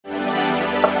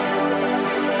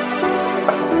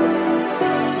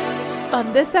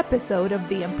On this episode of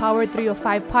the Empowered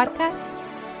 305 podcast,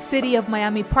 City of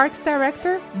Miami Parks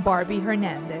Director, Barbie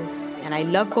Hernandez. And I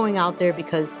love going out there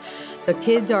because the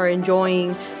kids are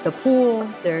enjoying the pool,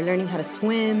 they're learning how to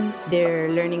swim, they're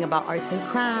learning about arts and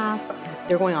crafts,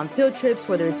 they're going on field trips,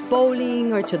 whether it's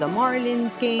bowling or to the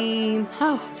Marlins game,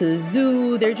 to the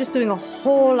zoo. They're just doing a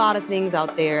whole lot of things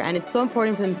out there, and it's so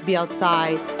important for them to be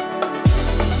outside.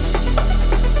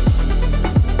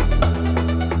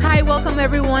 Hi, welcome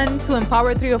everyone to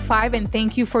Empower 305, and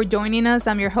thank you for joining us.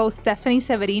 I'm your host, Stephanie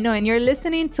Severino, and you're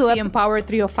listening to the Empower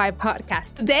 305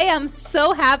 podcast. Today, I'm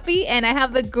so happy, and I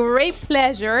have the great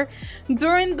pleasure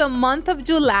during the month of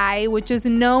July, which is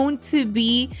known to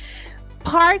be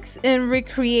Parks and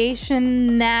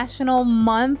Recreation National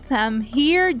Month. I'm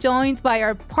here joined by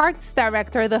our Parks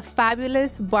Director, the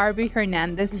fabulous Barbie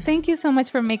Hernandez. Thank you so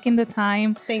much for making the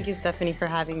time. Thank you, Stephanie, for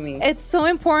having me. It's so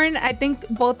important, I think,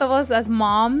 both of us as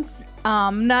moms,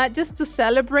 not just to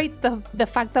celebrate the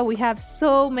fact that we have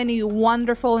so many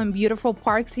wonderful and beautiful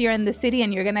parks here in the city,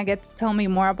 and you're going to get to tell me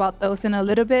more about those in a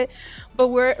little bit, but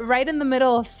we're right in the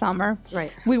middle of summer.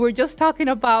 Right. We were just talking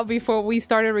about, before we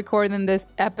started recording this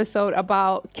episode,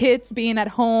 about kids being at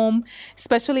home,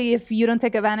 especially if you don't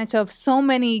take advantage of so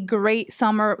many great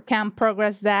summer camp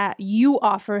programs that you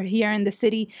offer here in the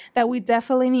city, that we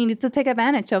definitely need to take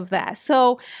advantage of that.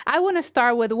 So I want to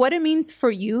start with what it means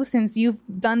for you, since you've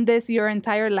done this your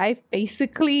entire life,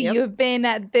 basically. Yep. You've been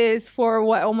at this for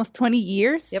almost 20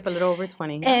 years? Yep, a little over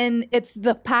 20. And it's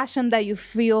the passion that you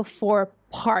feel for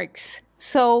parks.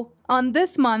 So on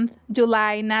this month,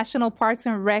 July, National Parks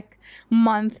and Rec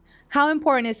Month, how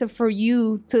important is it for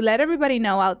you to let everybody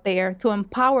know out there, to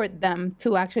empower them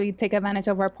to actually take advantage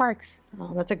of our parks?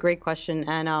 Oh, that's a great question.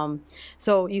 And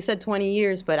so you said 20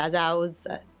 years, but as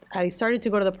I started to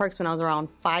go to the parks when I was around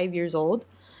 5 years old.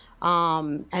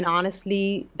 And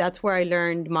honestly, that's where I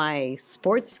learned my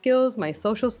sports skills, my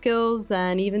social skills,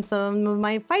 and even some of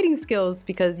my fighting skills,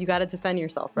 because you got to defend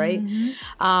yourself, right?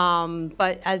 Mm-hmm.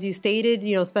 But as you stated,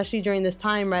 especially during this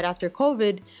time right after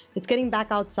COVID, it's getting back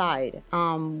outside.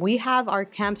 We have our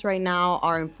camps right now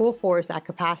are in full force at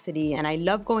capacity, and I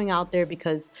love going out there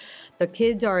because the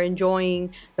kids are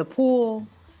enjoying the pool,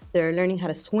 they're learning how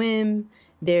to swim,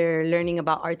 they're learning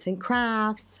about arts and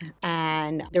crafts,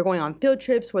 and they're going on field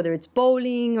trips, whether it's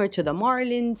bowling or to the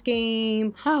Marlins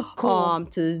game, to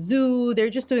the zoo. They're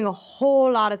just doing a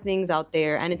whole lot of things out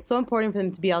there, and it's so important for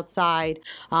them to be outside,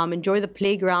 enjoy the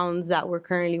playgrounds that we're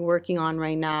currently working on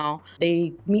right now.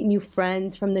 They meet new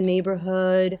friends from the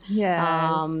neighborhood.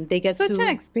 Yes. They get such an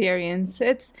experience.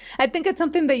 I think it's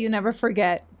something that you never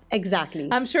forget. Exactly.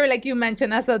 I'm sure, like you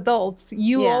mentioned, as adults,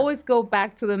 you always go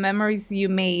back to the memories you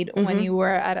made when you were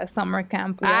at a summer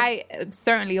camp. Yeah. I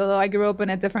certainly, although I grew up in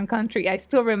a different country, I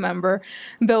still remember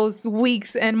those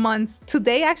weeks and months.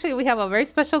 Today, actually, we have a very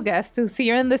special guest who's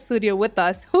here in the studio with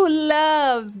us who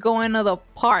loves going to the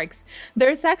parks.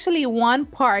 There's actually one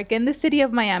park in the city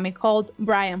of Miami called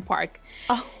Bryant Park.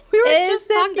 Oh. We were just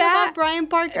talking about Bryant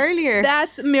Park earlier.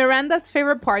 That's Miranda's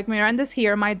favorite park. Miranda's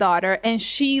here, my daughter, and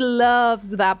she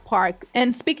loves that park.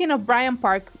 And speaking of Bryant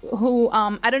Park, who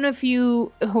I don't know if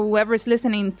whoever's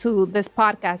listening to this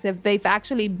podcast, if they've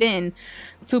actually been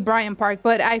to Bryant Park,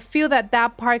 but I feel that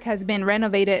park has been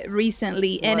renovated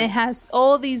recently, and it has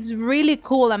all these really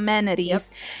cool amenities.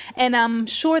 Yep. And I'm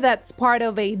sure that's part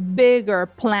of a bigger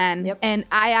plan. Yep. And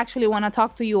I actually want to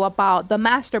talk to you about the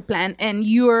master plan, and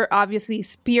you're obviously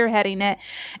spearheading it.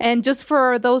 And just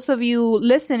for those of you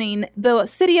listening, the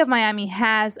city of Miami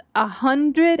has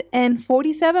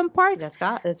 147 parks.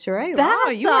 That's right. That's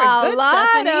wow, you are good, a lot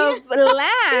Stephanie. of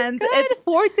land. It's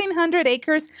 1,400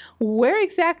 acres. Where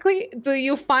exactly do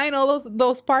you find all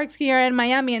those parks here in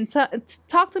Miami? And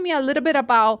talk to me a little bit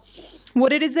about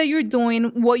what it is that you're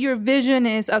doing, what your vision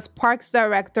is as Parks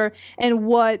Director, and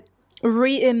what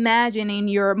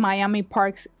reimagining your Miami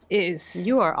parks is.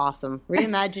 You are awesome.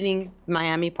 Reimagining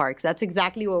Miami parks. That's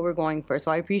exactly what we're going for. So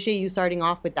I appreciate you starting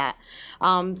off with that.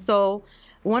 So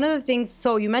one of the things,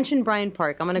 so you mentioned Bryant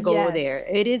Park. I'm going to go over there.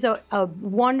 It is a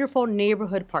wonderful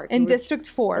neighborhood park. In District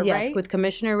 4, right? Yes, with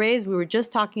Commissioner Reyes. We were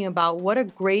just talking about what a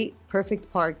great,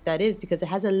 perfect park that is, because it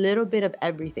has a little bit of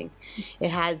everything. It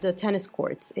has the tennis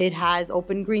courts. It has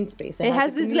open green space. It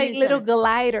has these like little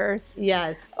gliders.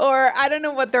 Yes. Or I don't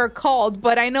know what they're called,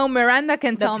 but I know Miranda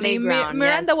can tell me.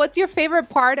 Miranda, what's your favorite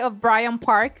part of Bryant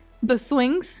Park? The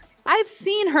swings? I've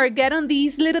seen her get on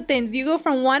these little things. You go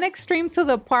from one extreme to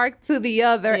the park to the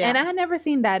other. Yeah. And I had never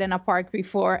seen that in a park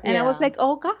before. And I was Yeah. like,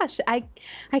 oh gosh, I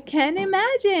can't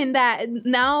imagine that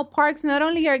now parks not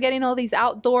only are getting all these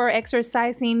outdoor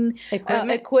exercising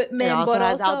equipment, It also but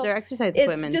has also outdoor exercise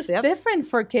equipment. It's just different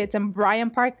for kids. And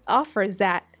Bryant Park offers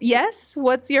that. Yes?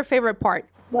 What's your favorite park?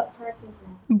 What park is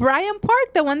that? Bryant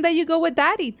Park, the one that you go with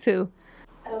Daddy to.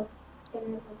 Oh,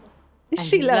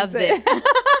 She loves it.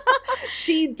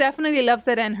 She definitely loves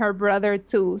it, and her brother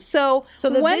too. So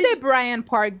when did Bryant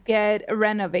Park get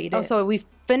renovated? Oh, so we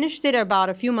finished it about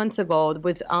a few months ago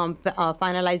with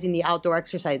finalizing the outdoor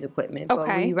exercise equipment. Okay.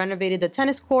 But we renovated the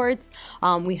tennis courts.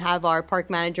 We have our park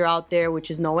manager out there,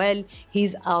 which is Noel.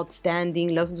 He's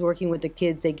outstanding, loves working with the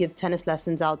kids. They give tennis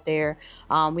lessons out there.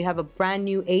 We have a brand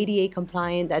new ADA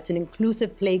compliant, that's an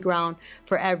inclusive playground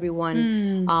for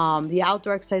everyone. The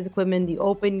outdoor exercise equipment, the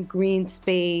open green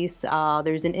space.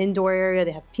 There's an indoor area.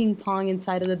 They have ping pong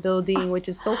inside of the building, which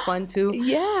is so fun too.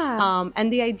 Yeah.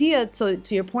 And the idea, so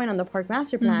to your point on the park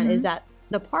master plan, is that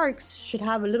the parks should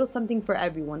have a little something for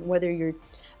everyone, whether you're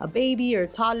a baby or a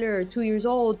toddler or 2 years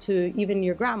old to even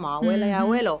your grandma, abuela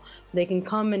y abuelo. They can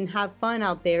come and have fun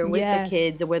out there with the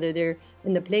kids, whether they're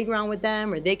in the playground with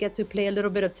them or they get to play a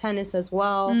little bit of tennis as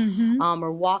well,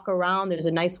 or walk around. There's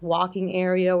a nice walking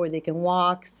area where they can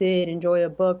walk, sit, enjoy a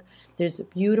book. There's a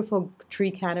beautiful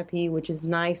tree canopy, which is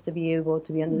nice to be able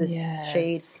to be under this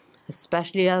shade,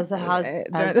 especially as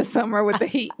during the summer with the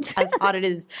heat. as hot it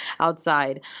is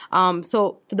outside.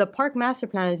 So the park master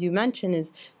plan, as you mentioned,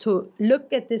 is to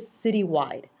look at this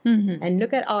citywide and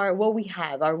look at what we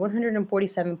have, our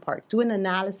 147 parks, do an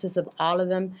analysis of all of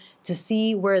them to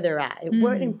see where they're at,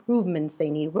 what improvements they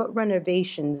need, what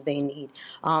renovations they need.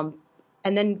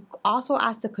 And then also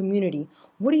ask the community,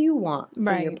 what do you want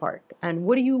for your park? And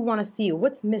what do you want to see?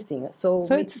 What's missing? So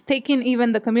it's taking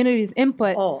even the community's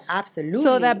input. Oh, absolutely.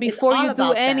 So that before you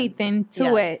do anything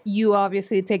to it, you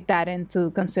obviously take that into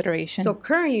consideration. So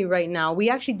currently right now, we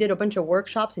actually did a bunch of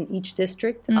workshops in each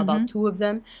district, about 2 of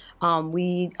them.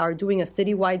 We are doing a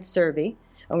citywide survey.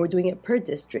 And we're doing it per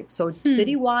district. So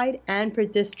citywide and per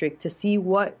district to see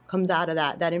what comes out of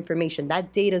that information.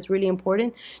 That data is really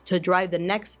important to drive the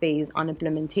next phase on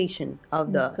implementation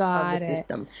of the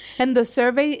system. And the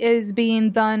survey is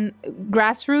being done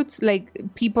grassroots.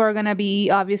 Like people are going to be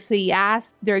obviously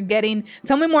asked.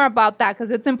 Tell me more about that,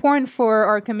 because it's important for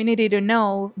our community to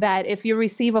know that if you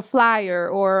receive a flyer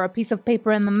or a piece of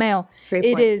paper in the mail,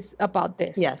 it is about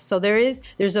this. Yes. So there's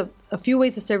a few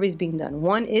ways the survey is being done.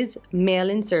 One is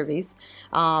mail-in surveys.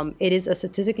 It is a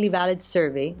statistically valid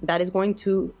survey that is going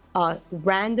to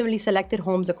randomly selected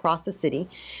homes across the city.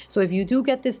 So if you do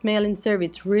get this mail-in survey,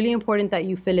 it's really important that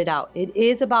you fill it out. It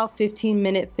is about 15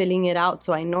 minutes filling it out.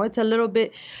 So I know it's a little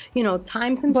bit,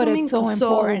 time-consuming, but it's so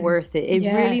important. Worth it. It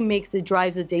really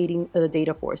drives the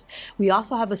data force. We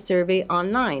also have a survey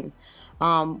online.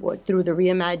 Through the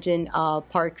Reimagine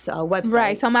Parks website.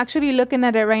 Right. So I'm actually looking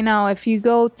at it right now. If you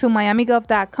go to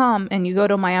miamigov.com and you go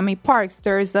to Miami Parks,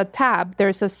 there's a tab.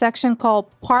 There's a section called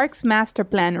Parks Master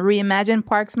Plan, Reimagine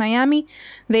Parks Miami.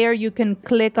 There you can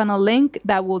click on a link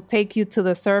that will take you to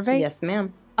the survey. Yes,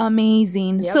 ma'am.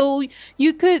 Amazing. Yep. So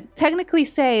you could technically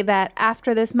say that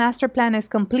after this master plan is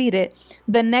completed,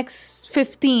 the next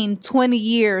 15, 20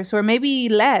 years or maybe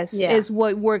less is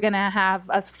what we're going to have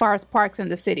as far as parks in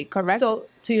the city, correct? So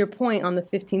to your point on the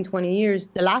 15, 20 years,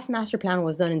 the last master plan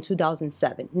was done in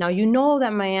 2007. Now, you know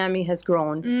that Miami has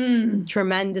grown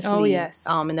tremendously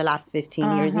in the last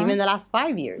 15 years, even the last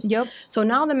 5 years. Yep. So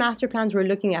now the master plans we're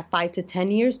looking at 5 to 10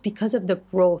 years because of the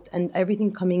growth and everything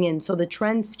coming in. So the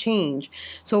trends change.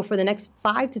 So for the next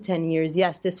 5 to 10 years,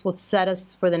 yes, this will set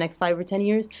us for the next 5 or 10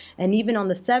 years. And even on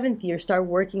the 7th year, start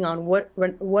working on what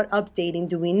updating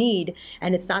do we need.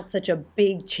 And it's not such a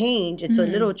big change. It's a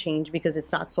little change because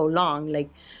it's not so long, like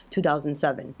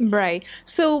 2007. Right.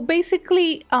 So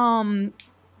basically,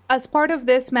 as part of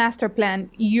this master plan,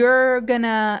 you're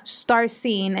gonna start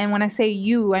seeing, and when I say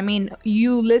you, I mean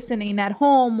you listening at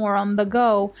home or on the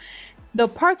go, the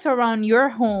parks around your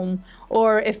home,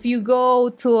 or if you go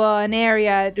to an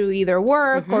area to either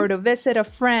work or to visit a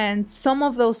friend, some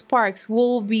of those parks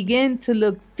will begin to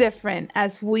look different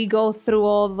as we go through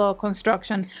all the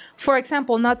construction. For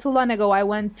example, not too long ago, I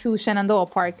went to Shenandoah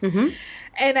Park.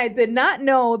 And I did not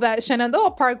know that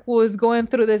Shenandoah Park was going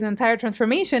through this entire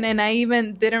transformation, and I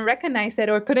even didn't recognize it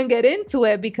or couldn't get into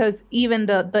it because even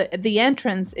the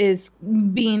entrance is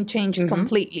being changed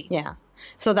completely. Yeah.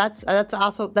 So that's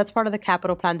part of the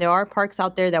capital plan. There are parks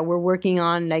out there that we're working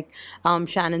on, like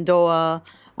Shenandoah,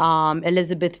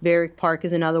 Elizabeth Varick Park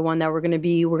is another one that we're going to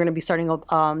be starting up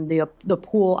the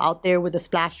pool out there with a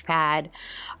splash pad.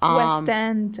 West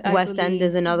End, West End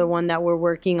is another one that we're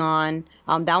working on.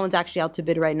 That one's actually out to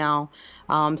bid right now.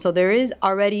 So there is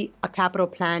already a capital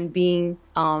plan being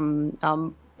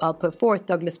put forth.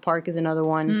 Douglas Park is another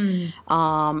one.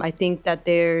 I think that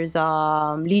there's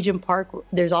Legion Park.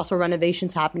 There's also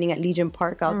renovations happening at Legion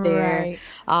Park out there. Right.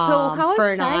 So how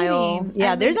Fern exciting. Isle.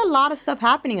 Yeah, there's a lot of stuff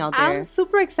happening out there. I'm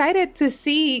super excited to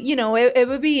see, it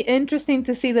would be interesting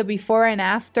to see the before and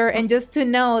after, and just to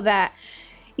know that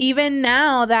even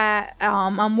now that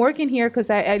I'm working here,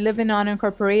 because I live in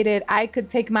unincorporated, I could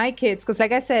take my kids, because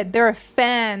like I said, they're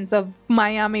fans of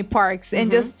Miami parks.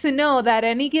 And just to know that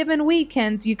any given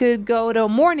weekend, you could go to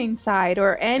Morningside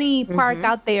or any park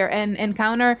out there and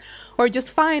encounter or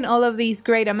just find all of these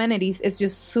great amenities is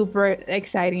just super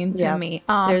exciting to me.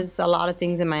 There's a lot of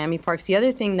things in Miami parks. The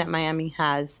other thing that Miami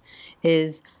has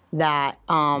is that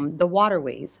the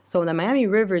waterways. So the Miami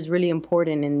River is really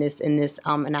important in this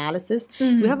analysis.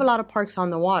 We have a lot of parks on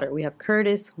the water. We have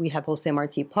Curtis, we have Jose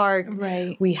Marti Park,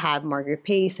 right. We have Margaret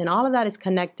Pace, and all of that is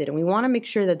connected. And we want to make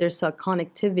sure that there's a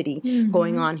connectivity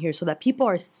going on here so that people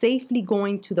are safely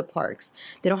going to the parks.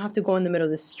 They don't have to go in the middle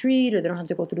of the street, or they don't have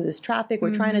to go through this traffic.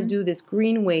 We're trying to do this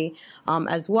greenway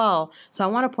as well. So I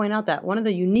want to point out that one of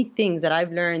the unique things that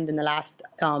I've learned in the last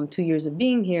 2 years of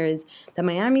being here is that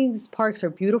Miami's parks are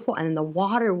beautiful, and the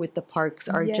water with the parks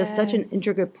are just such an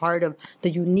intricate part of the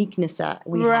uniqueness that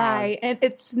we have. Right. And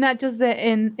it's not just the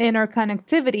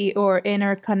interconnectivity or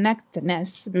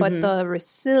interconnectedness, but the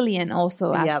resilient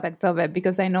also aspect of it.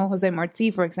 Because I know Jose Marti,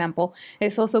 for example,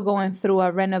 is also going through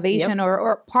a renovation,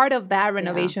 or part of that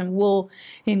renovation will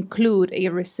include a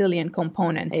resilient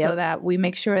component, so that we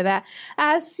make sure that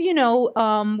as,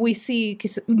 we see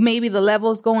maybe the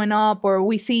levels going up, or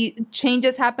we see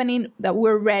changes happening, that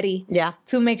we're ready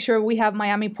to make sure we have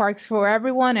Miami parks for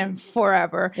everyone and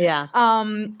forever.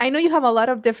 I know you have a lot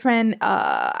of different,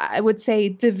 I would say,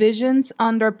 divisions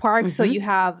under parks. So you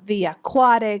have the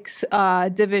aquatics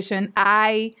division.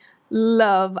 I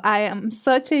am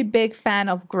such a big fan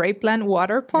of Grapeland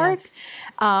Water Park.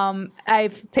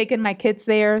 I've taken my kids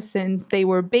there since they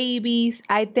were babies.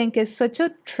 I think it's such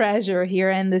a treasure here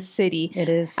in the city. It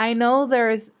is. I know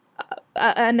there's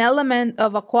an element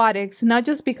of aquatics, not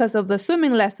just because of the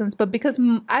swimming lessons, but because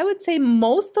I would say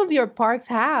most of your parks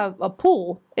have a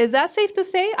pool. Is that safe to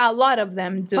say? A lot of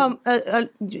them do.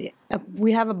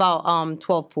 We have about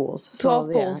 12 pools.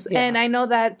 12 pools. Yeah. And I know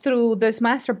that through this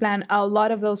master plan, a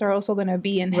lot of those are also going to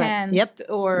be enhanced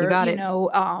or,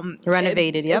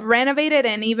 renovated. Renovated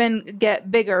and even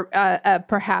get bigger,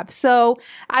 perhaps. So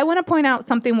I want to point out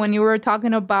something when you were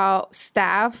talking about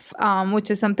staff,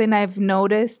 which is something I've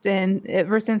noticed. And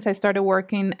ever since I started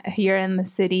working here in the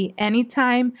city,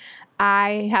 anytime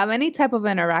I have any type of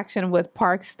interaction with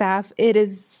park staff, it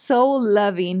is so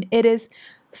loving. It is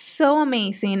so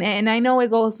amazing. And I know it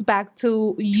goes back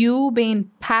to you being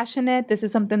passionate. This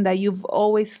is something that you've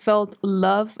always felt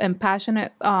love and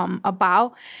passionate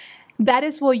about. That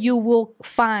is what you will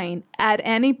find at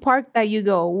any park that you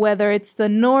go, whether it's the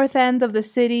north end of the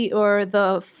city or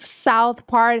the south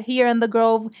part here in the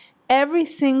Grove. Every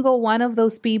single one of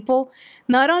those people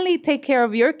not only take care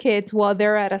of your kids while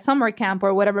they're at a summer camp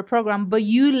or whatever program, but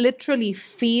you literally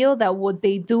feel that what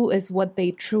they do is what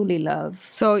they truly love.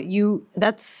 So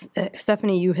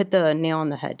Stephanie, you hit the nail on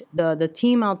the head. The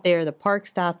team out there, the park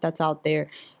staff that's out there,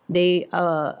 they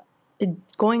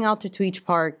going out there to each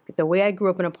park, the way I grew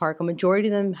up in a park, a majority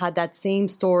of them had that same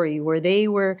story where they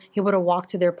were able to walk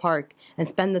to their park and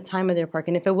spend the time at their park.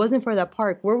 And if it wasn't for that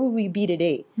park, where would we be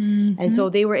today? And so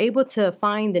they were able to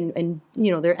find and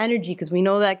their energy, because we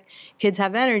know that kids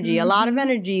have energy. A lot of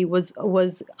energy was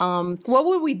what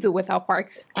would we do without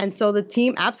parks? And so the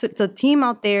team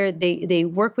out there, they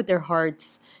work with their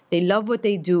hearts. They love what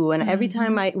they do, and every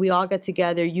time we all get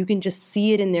together, you can just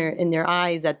see it in their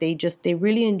eyes that they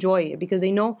really enjoy it, because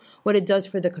they know what it does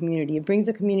for the community. It brings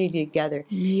the community together.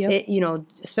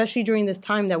 Especially during this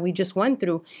time that we just went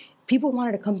through. People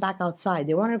wanted to come back outside.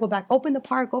 They wanted to go back, open the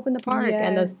park. Yes.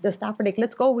 And the staff were like,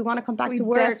 let's go. We want to come back to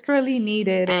work. We desperately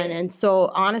needed it. And so,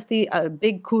 honestly, a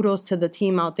big kudos to the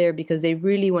team out there, because they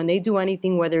really, when they do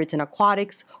anything, whether it's in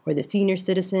aquatics or the senior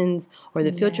citizens or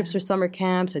the field trips or summer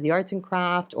camps or the arts and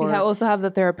craft. Or you also have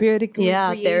the therapeutic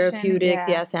therapeutic.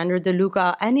 Sandra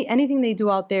DeLuca. Anything they do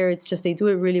out there, it's just they do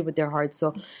it really with their hearts.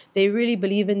 So they really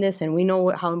believe in this, and we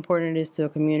know how important it is to the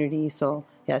community. So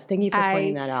Yes, thank you for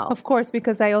pointing that out. Of course,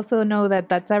 because I also know that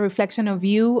that's a reflection of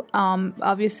you.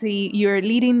 Obviously, you're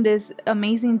leading this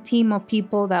amazing team of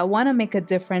people that want to make a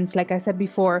difference. Like I said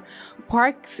before,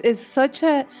 parks is such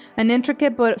an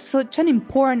intricate but such an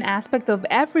important aspect of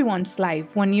everyone's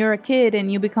life. When you're a kid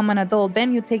and you become an adult,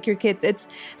 then you take your kids. It's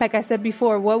like I said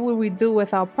before, what would we do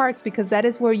without parks? Because that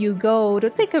is where you go to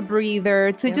take a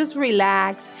breather, to just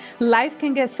relax. Life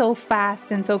can get so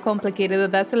fast and so complicated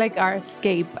that that's like our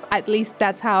escape. At least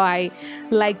that's how I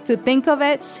like to think of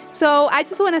it. So I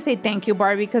just want to say thank you,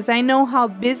 Barbie, because I know how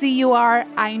busy you are.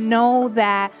 I know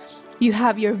that you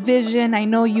have your vision. I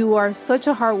know you are such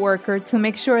a hard worker to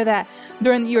make sure that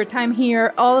during your time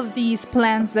here, all of these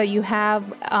plans that you have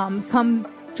come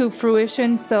to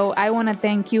fruition. So I want to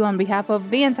thank you on behalf of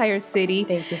the entire city.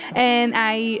 Thank you so much. And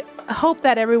I hope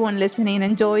that everyone listening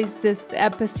enjoys this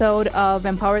episode of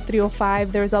Empower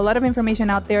 305. There's a lot of information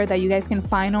out there that you guys can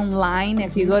find online.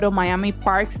 If you go to Miami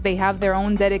Parks, they have their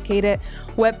own dedicated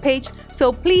webpage.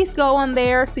 So please go on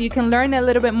there so you can learn a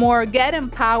little bit more, get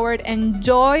empowered,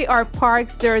 enjoy our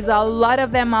parks. There's a lot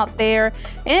of them out there.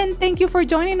 And thank you for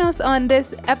joining us on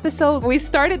this episode. We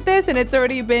started this and it's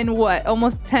already been,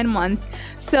 almost 10 months.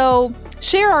 So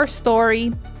share our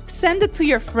story. Send it to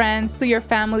your friends, to your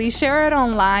family, share it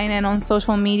online and on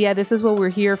social media. This is what we're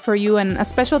here for you. And a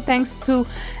special thanks to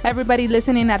everybody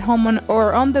listening at home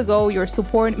or on the go. Your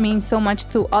support means so much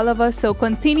to all of us. So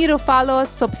continue to follow us,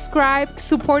 subscribe,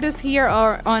 support us here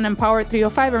or on Empower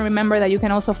 305. And remember that you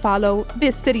can also follow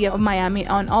the city of Miami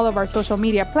on all of our social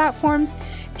media platforms.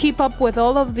 Keep up with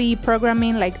all of the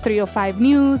programming like 305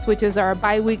 News, which is our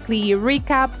bi-weekly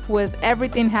recap with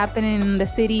everything happening in the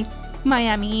city.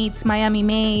 Miami Eats,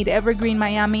 Miami-Made, Evergreen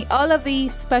Miami, all of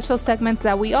these special segments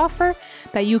that we offer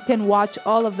that you can watch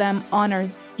all of them on our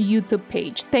YouTube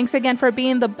page. Thanks again for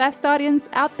being the best audience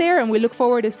out there, and we look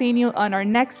forward to seeing you on our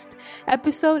next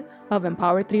episode of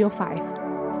Empower 305.